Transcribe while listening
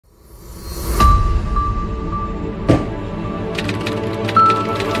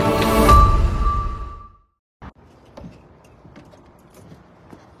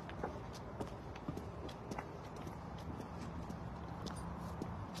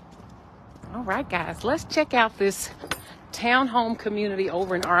All right, guys, let's check out this townhome community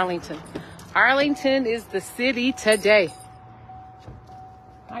over in Arlington. Arlington is the city today.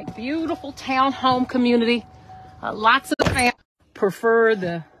 All right, beautiful townhome community. Lots of families prefer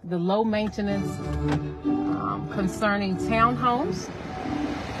the low maintenance concerning townhomes.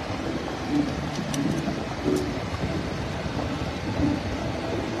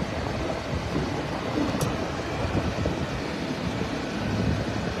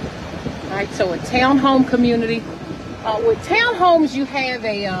 All right, so a townhome community. With townhomes, you have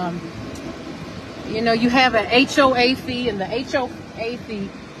a, you have an HOA fee, and the HOA fee,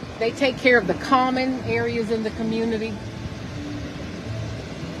 they take care of the common areas in the community.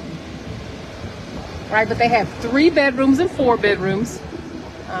 Right, but they have 3 bedrooms and 4 bedrooms.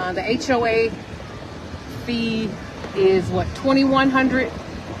 The HOA fee is what, $2,100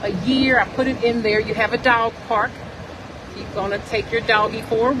 a year. I put it in there. You have a dog park. You're gonna take your doggy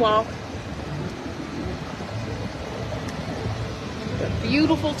for a walk. The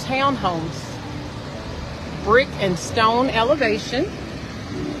beautiful townhomes, brick and stone elevation.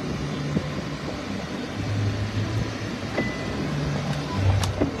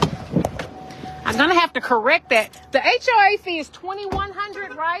 I'm gonna have to correct that. The HOA fee is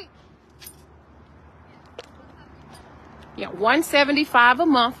 $2,100, right? Yeah, $175 a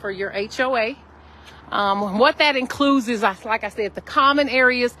month for your HOA. What that includes is, like I said, the common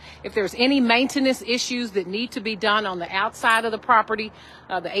areas. If there's any maintenance issues that need to be done on the outside of the property,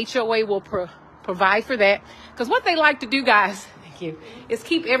 the HOA will provide for that. Because what they like to do, guys, thank you, is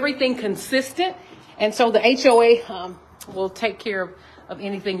keep everything consistent. And so the HOA will take care of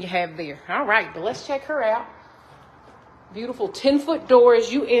anything you have there. All right, but let's check her out. Beautiful 10-foot door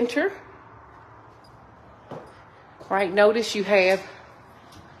as you enter. Right, notice you have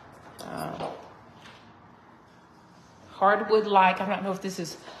hardwood-like, I don't know if this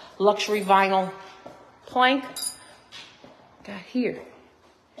is luxury vinyl plank. Got here.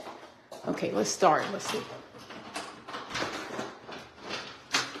 Okay, let's start. Let's see.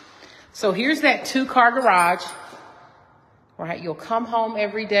 So here's that 2-car garage. Right, you'll come home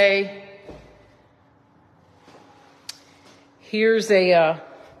every day. Here's this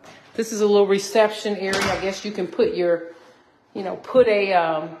is a little reception area. I guess you can put your, put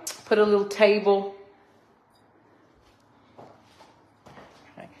a little table.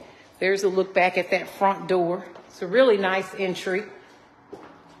 Okay. There's a look back at that front door. It's a really nice entry.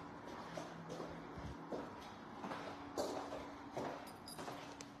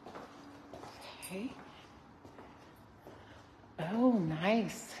 Okay. Oh,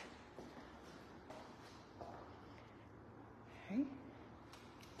 nice. Okay.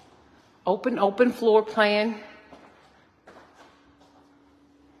 Open floor plan.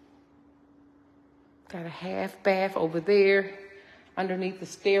 Got a half bath over there underneath the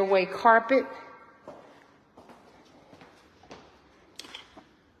stairway carpet.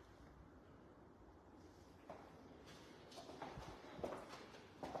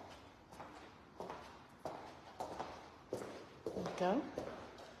 There we go.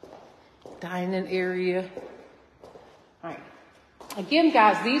 Dining area. All right. Again,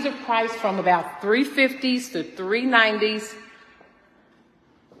 guys, these are priced from about $350s to $390s.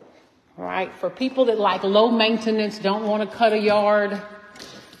 All right, for people that like low maintenance, don't want to cut a yard,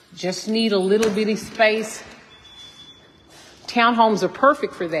 just need a little bitty space. Townhomes are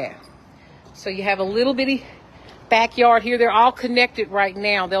perfect for that. So you have a little bitty backyard here. They're all connected right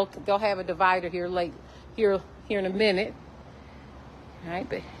now. They'll have a divider here here in a minute. All right,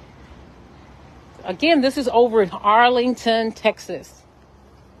 but again, this is over in Arlington, Texas.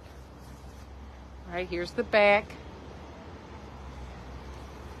 All right, here's the back.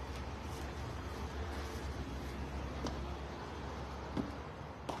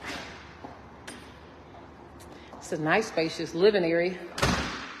 It's a nice, spacious living area.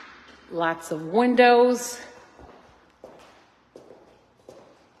 Lots of windows.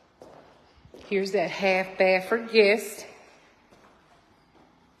 Here's that half bath for guests.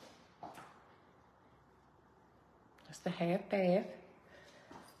 That's the half bath.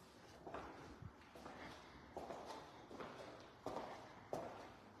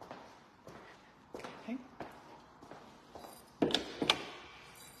 Okay.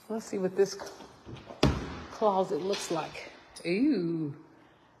 Let's see what this closet looks like. Ooh,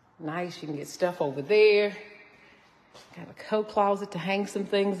 nice. You can get stuff over there. Got a coat closet to hang some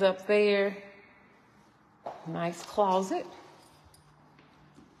things up there. Nice closet.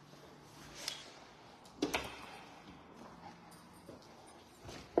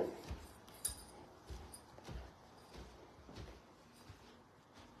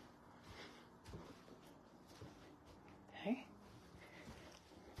 Okay.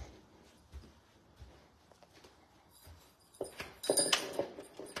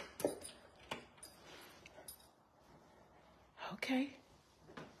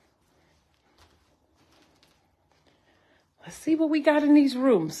 see what we got in these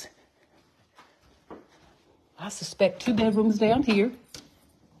rooms. I suspect 2 bedrooms down here.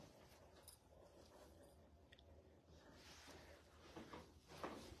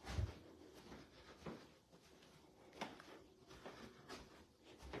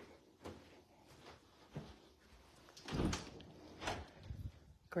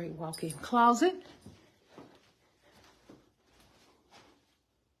 Great walk-in closet.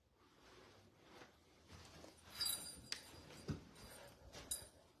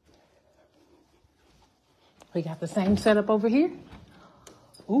 We got the same setup over here.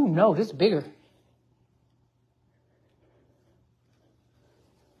 Ooh, no, this is bigger.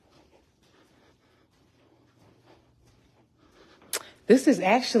 This is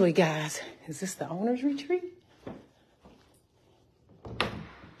actually, guys, is this the owner's retreat?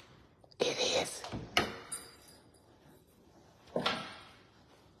 It is.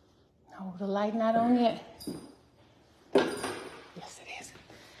 Oh, the light not on yet. Yes, it is.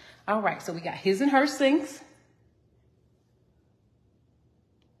 All right, so we got his and her sinks.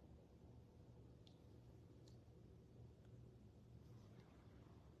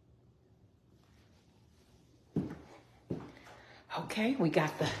 Okay, we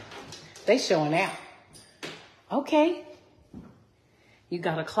got they showing out. Okay. You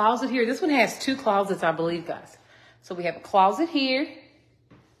got a closet here. This one has 2 closets, I believe, guys. So we have a closet here.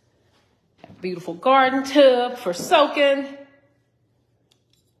 A beautiful garden tub for soaking.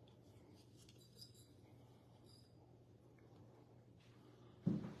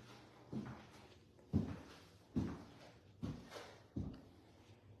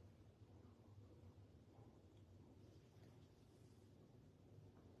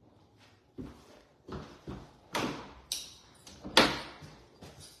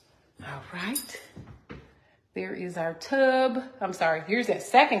 All right. There is our tub. I'm sorry. Here's that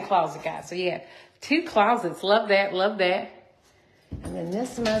second closet, guys. So yeah, 2 closets. Love that. Love that. And then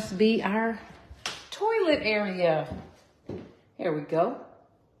this must be our toilet area. Here we go.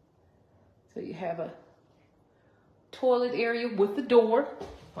 So you have a toilet area with the door.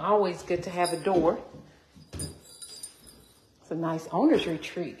 Always good to have a door. It's a nice owner's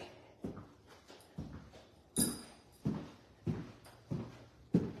retreat.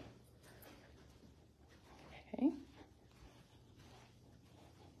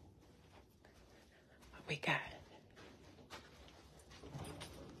 We got.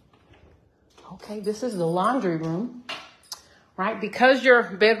 Okay, this is the laundry room, right? Because your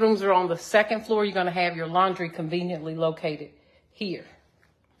bedrooms are on the 2nd floor, you're going to have your laundry conveniently located here.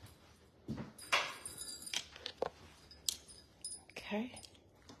 Okay.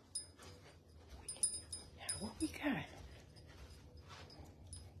 Now what we got?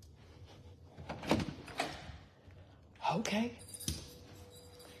 Okay.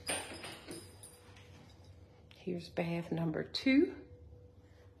 Here's bath number 2.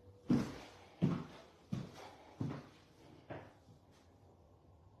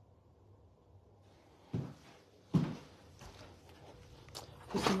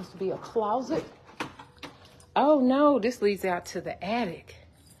 This must be a closet. Oh no, this leads out to the attic.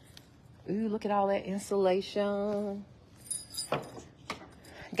 Ooh, look at all that insulation.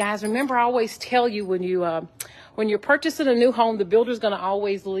 Guys, remember I always tell you when you're purchasing a new home, the builder's going to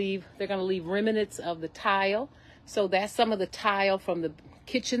always leave remnants of the tile. So that's some of the tile from the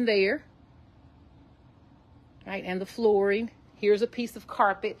kitchen there, right? And the flooring. Here's a piece of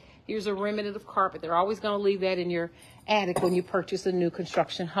carpet. Here's a remnant of carpet. They're always going to leave that in your attic when you purchase a new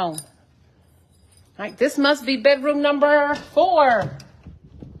construction home. All right, this must be bedroom number 4.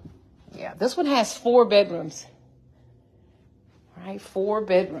 Yeah, this one has 4 bedrooms. All right, 4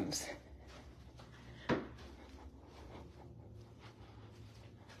 bedrooms.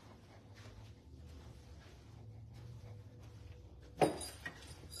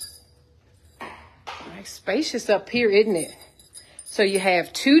 Spacious up here, isn't it? So you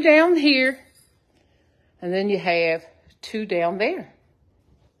have 2 down here, and then you have 2 down there.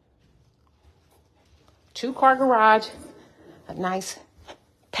 2-car garage, a nice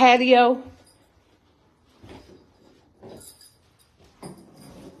patio.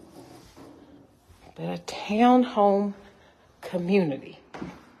 But a townhome community.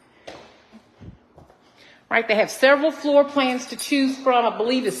 Right, they have several floor plans to choose from. I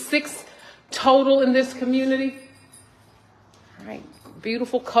believe it's 6 total in this community. All right,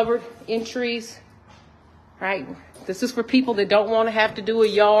 beautiful covered entries. Right, this is for people that don't want to have to do a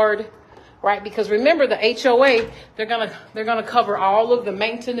yard, right? Because remember, the HOA, they're gonna cover all of the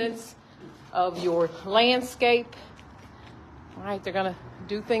maintenance of your landscape. Right, they're gonna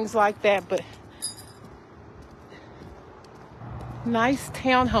do things like that. But nice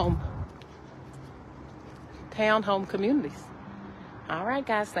townhome communities. All right,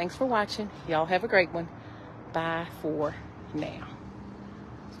 guys. Thanks for watching. Y'all have a great one. Bye for now.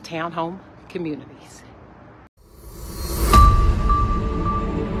 Townhome Communities.